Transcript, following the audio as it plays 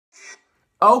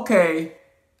Okay,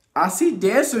 I see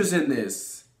dancers in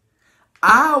this.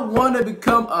 I want to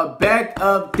become a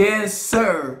backup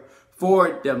dancer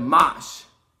for Dimash.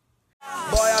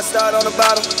 Boy, I start on the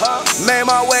bottom, made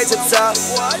my way to the top.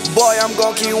 Boy, I'm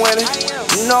gonna keep winning.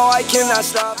 No, I cannot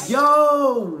stop.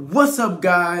 Yo, what's up,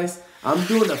 guys? I'm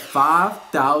doing a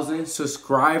 5,000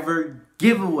 subscriber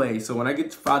giveaway. So when I get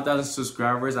to 5,000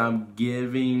 subscribers, I'm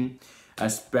giving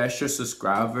a special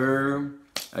subscriber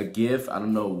a gift. I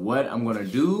don't know what I'm gonna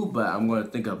do, but I'm gonna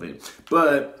think of it.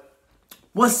 But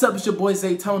what's up? It's your boy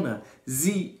Zaytona,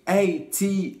 Z-A-T-O-N-A,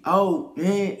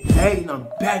 and I'm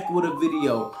back with a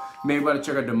video. Man, everybody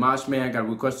check out Dimash, man. I got a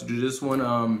request to do this one.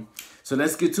 So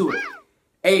let's get to it.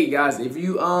 Hey guys, if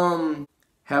you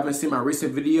haven't seen my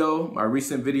recent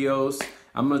videos,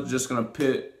 I'm just gonna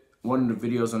put one of the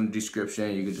videos on the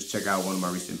description. You can just check out one of my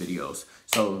recent videos.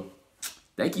 So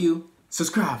thank you.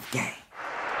 Subscribe, gang.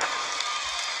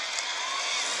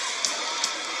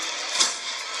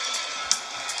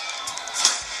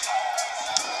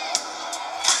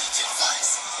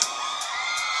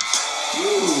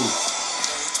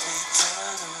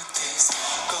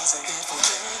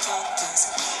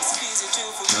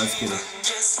 Let's get it.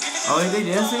 Oh, are they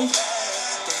dancing?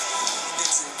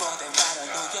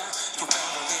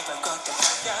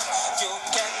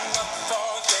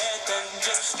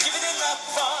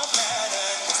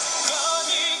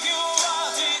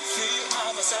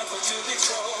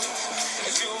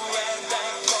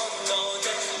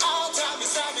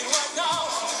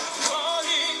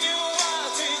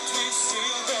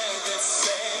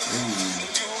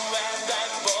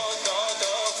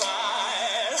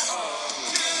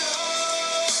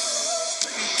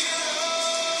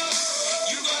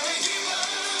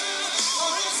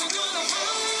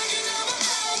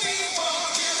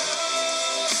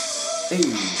 Hey.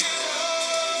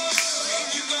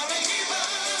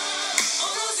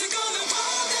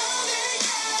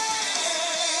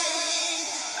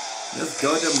 Let's go,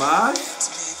 Dimash.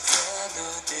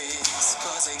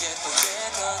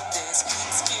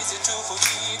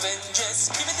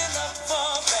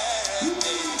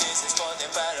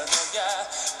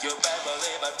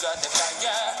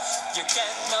 You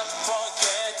cannot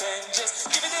forget and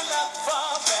just give it a love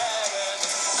for better.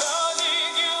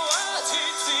 Calling you out to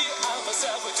see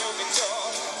ourselves to be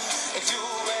done. If you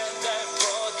and I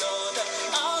both know that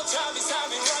our time is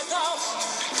coming right now.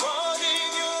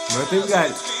 Calling you I think we got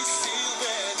the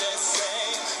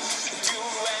same. You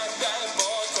and I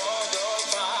both on the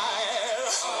fire.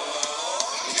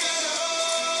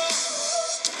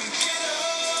 Get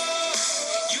up,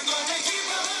 you're gonna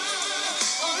give up,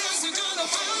 or else you're gonna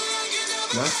fall.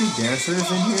 Y'all see dancers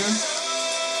in here?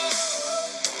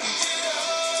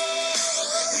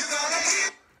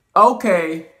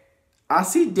 Okay, I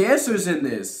see dancers in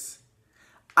this.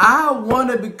 I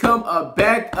want to become a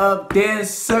backup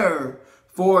dancer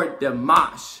for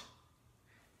Dimash.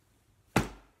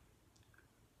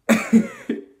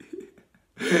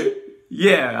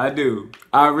 Yeah, I do.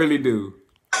 I really do.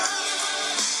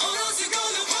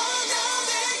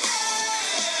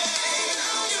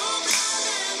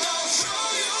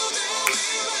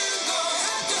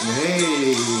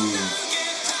 Hey.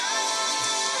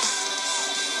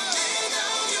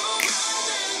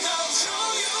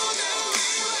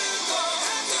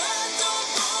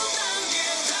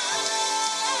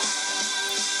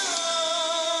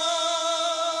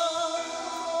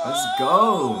 Let's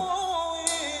go.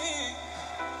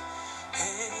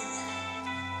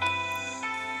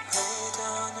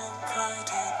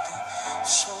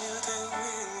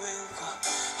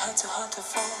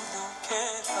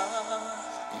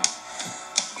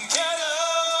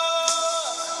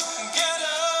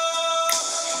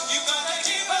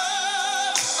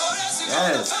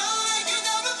 Yes.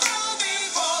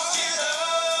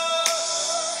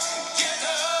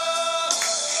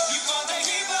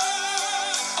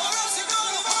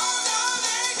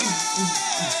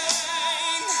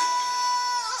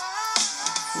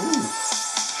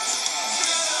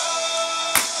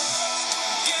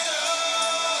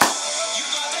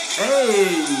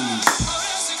 Hey.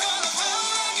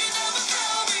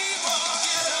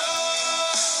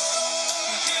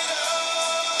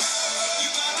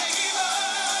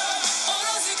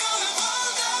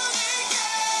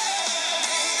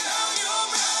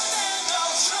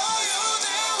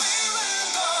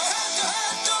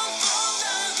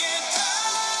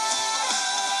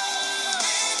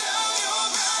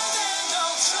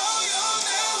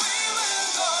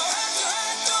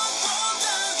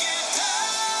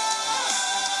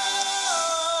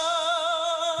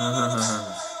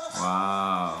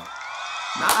 Wow.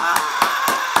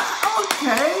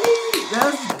 Okay,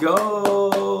 let's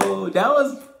go. That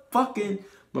was fucking,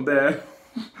 my bad.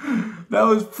 That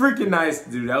was freaking nice,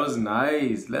 dude. That was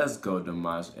nice. Let's go,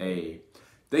 Dimash. Hey,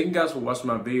 thank you guys for watching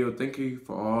my video. Thank you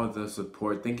for all the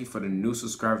support. Thank you for the new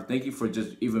subscribers. Thank you for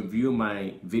just even viewing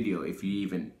my video if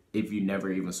you never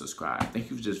even subscribed.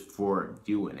 Thank you just for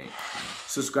viewing it.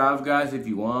 Subscribe, guys, if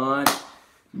you want.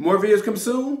 More videos come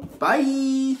soon.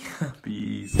 Bye.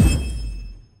 Peace.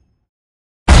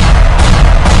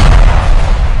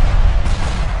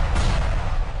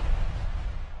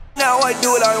 Now I do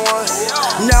what I want.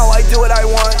 Now I do what I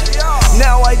want.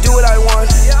 Now I do what I want.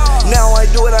 Now I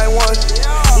do what I want.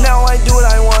 Now I do what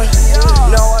I want.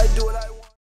 Now I do what I want.